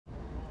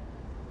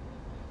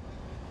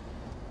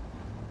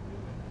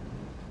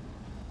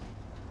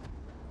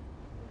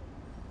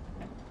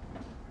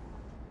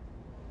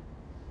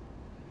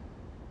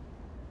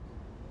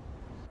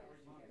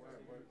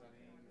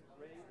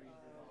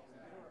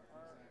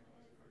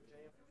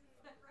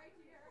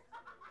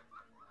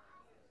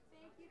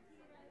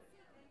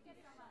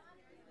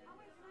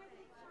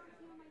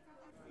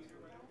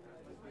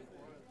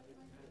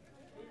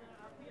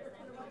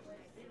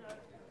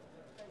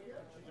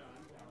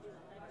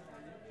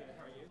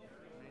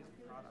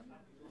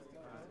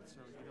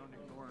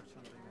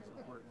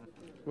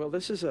Well,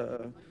 this is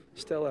a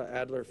Stella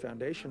Adler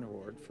Foundation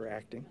Award for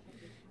acting,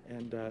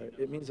 and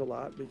it means a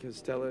lot because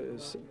Stella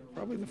is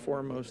probably the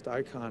foremost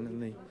icon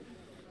in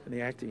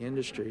the acting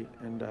industry,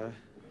 and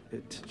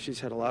she's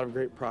had a lot of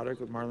great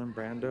product with Marlon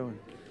Brando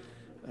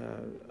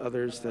and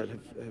others that have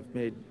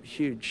made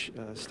huge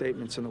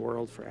statements in the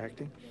world for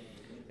acting,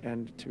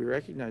 and to be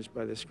recognized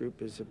by this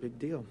group is a big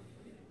deal.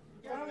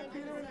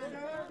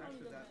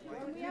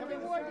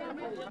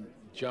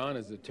 John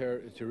is a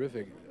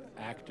terrific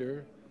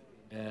actor,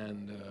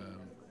 and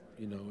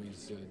you know,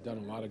 he's done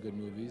a lot of good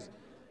movies.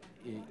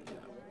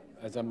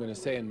 As I'm going to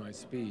say in my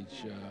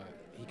speech,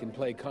 he can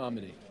play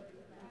comedy.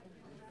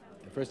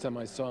 The first time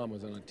I saw him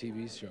was on a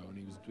TV show, and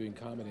he was doing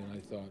comedy, and I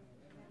thought,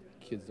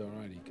 kid's all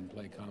right, he can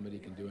play comedy, he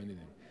can do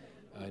anything.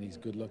 And he's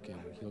good looking,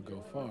 he'll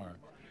go far.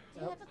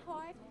 Do you have a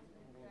card?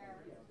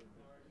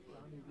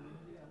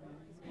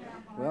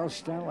 Well,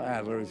 Stella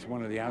Adler was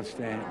one of the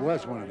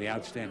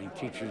outstanding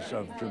teachers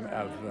of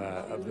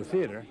the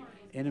theater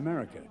in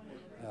America.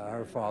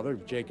 Her father,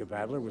 Jacob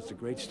Adler, was the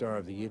great star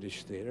of the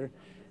Yiddish theater,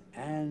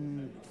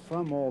 and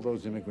from all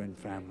those immigrant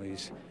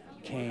families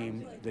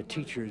came the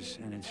teachers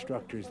and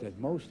instructors that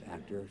most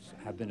actors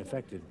have been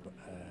affected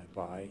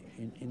by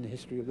in the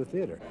history of the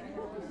theater.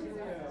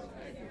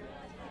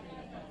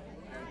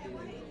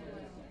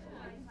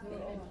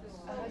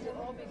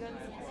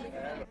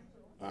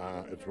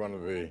 It's one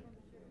of the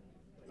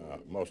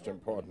most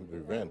important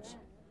events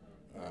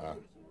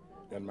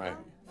in my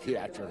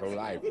theatrical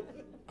life.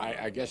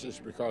 I guess it's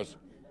because,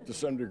 to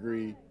some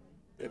degree,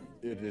 it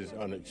is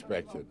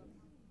unexpected.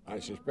 I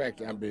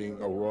suspect I'm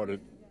being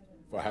awarded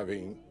for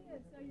having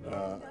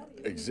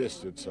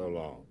existed so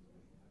long.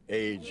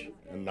 Age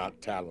and not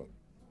talent.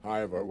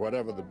 However,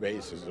 whatever the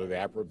basis of the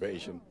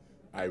approbation,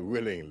 I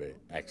willingly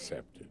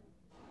accept it.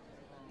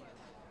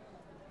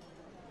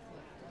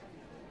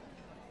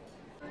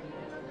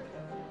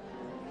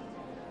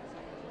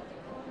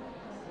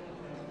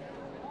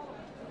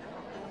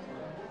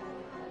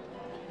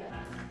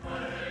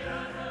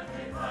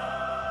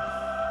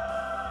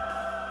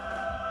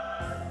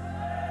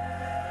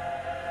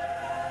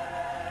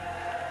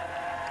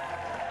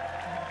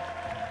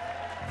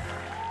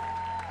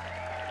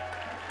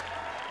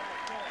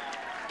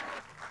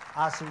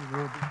 Asa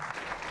Ruby.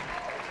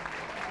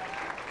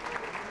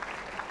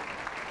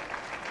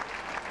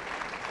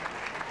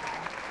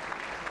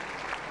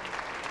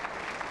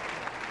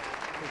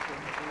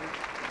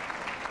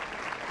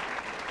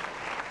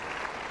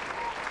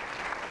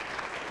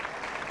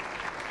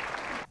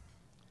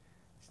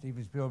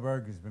 Steven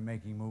Spielberg has been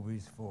making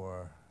movies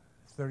for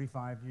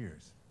 35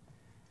 years,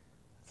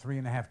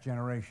 3.5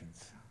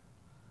 generations,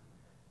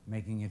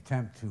 making an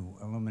attempt to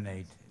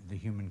illuminate the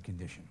human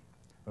condition.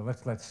 But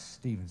let's let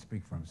Steven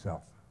speak for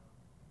himself.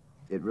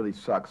 It really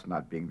sucks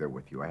not being there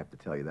with you. I have to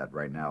tell you that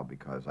right now,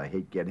 because I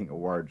hate getting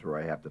awards where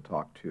I have to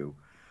talk to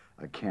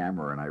a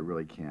camera and I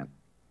really can't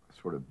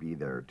sort of be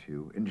there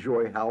to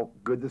enjoy how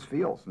good this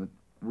feels. And it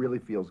really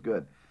feels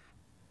good.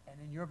 And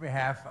in your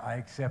behalf, I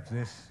accept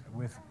this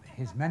with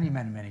his many,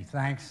 many, many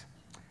thanks,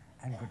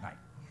 and good night.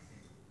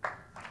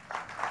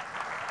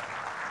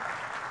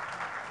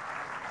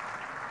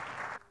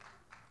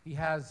 He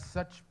has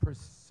such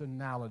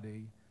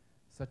personality,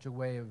 such a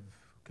way of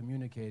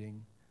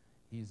communicating.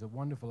 He's a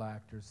wonderful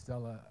actor.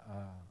 Stella,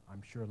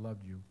 I'm sure,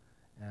 loved you,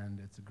 and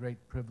it's a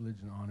great privilege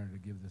and honor to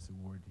give this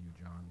award to you,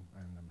 John,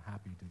 and I'm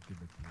happy to give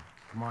it to you.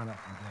 Come on up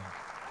and get it.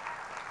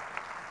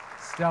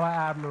 Stella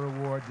Adler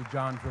Award to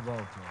John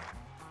Travolta.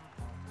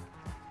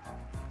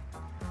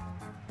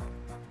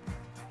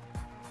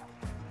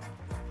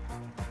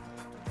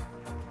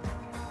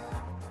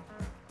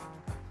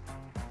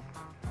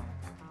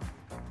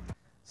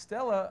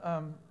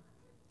 Stella,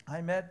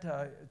 I met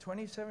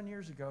 27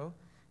 years ago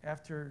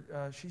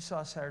after she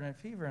saw Saturday Night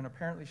Fever, and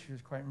apparently she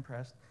was quite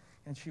impressed,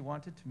 and she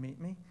wanted to meet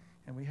me,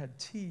 and we had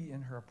tea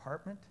in her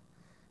apartment.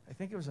 I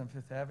think it was on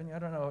Fifth Avenue. I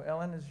don't know.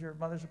 Ellen, is your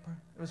mother's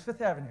apartment? It was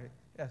Fifth Avenue,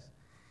 yes.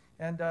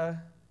 And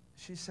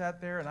she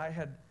sat there, and I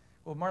had,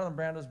 well, Marlon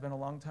Brando's been a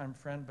longtime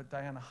friend, but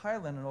Diana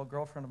Hyland, an old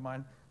girlfriend of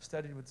mine,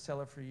 studied with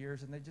Stella for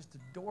years, and they just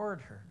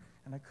adored her,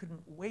 and I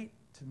couldn't wait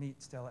to meet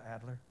Stella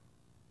Adler.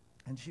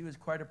 And she was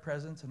quite a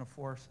presence and a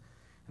force.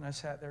 And I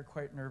sat there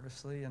quite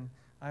nervously, and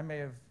I may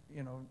have,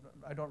 you know,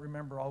 I don't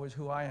remember always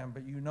who I am,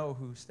 but you know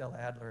who Stella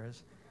Adler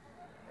is.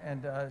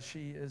 And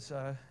she is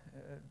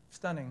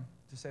stunning,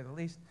 to say the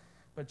least.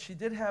 But she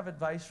did have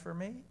advice for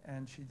me,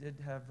 and she did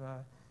have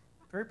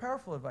very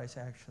powerful advice,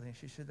 actually.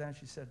 She said, then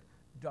she said,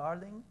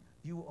 "Darling,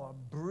 you are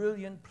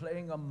brilliant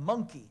playing a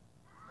monkey.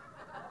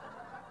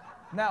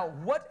 Now,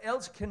 what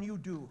else can you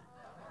do?"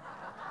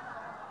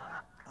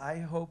 I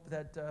hope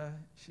that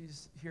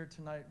she's here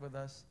tonight with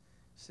us,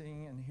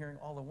 seeing and hearing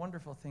all the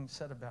wonderful things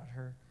said about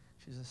her.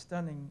 She's a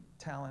stunning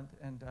talent,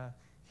 and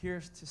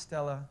here's to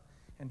Stella,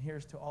 and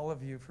here's to all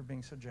of you for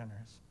being so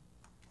generous.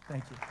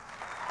 Thank you.